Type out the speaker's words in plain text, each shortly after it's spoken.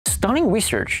stunning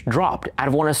research dropped out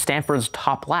of one of Stanford's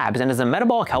top labs, and as a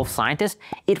metabolic health scientist,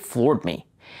 it floored me.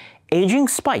 Aging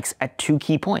spikes at 2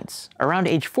 key points, around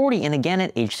age 40 and again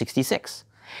at age 66.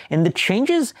 And the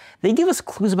changes, they give us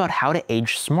clues about how to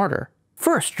age smarter.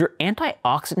 First, your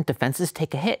antioxidant defenses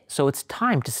take a hit, so it's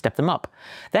time to step them up.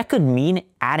 That could mean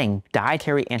adding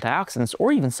dietary antioxidants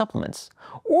or even supplements,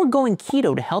 or going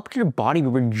keto to help your body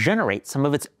regenerate some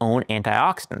of its own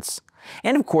antioxidants.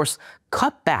 And of course,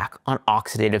 cut back on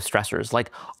oxidative stressors like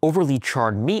overly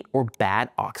charred meat or bad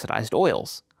oxidized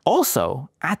oils. Also,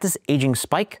 at this aging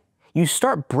spike, you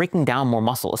start breaking down more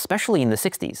muscle, especially in the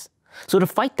 60s. So to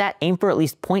fight that, aim for at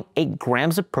least 0.8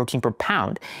 grams of protein per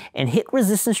pound and hit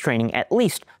resistance training at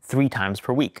least 3 times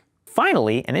per week.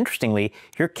 Finally, and interestingly,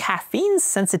 your caffeine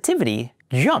sensitivity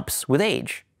jumps with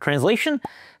age. Translation,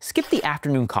 skip the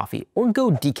afternoon coffee or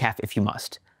go decaf if you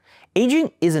must.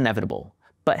 Aging is inevitable,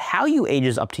 but how you age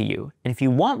is up to you. And if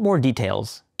you want more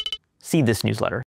details, see this newsletter.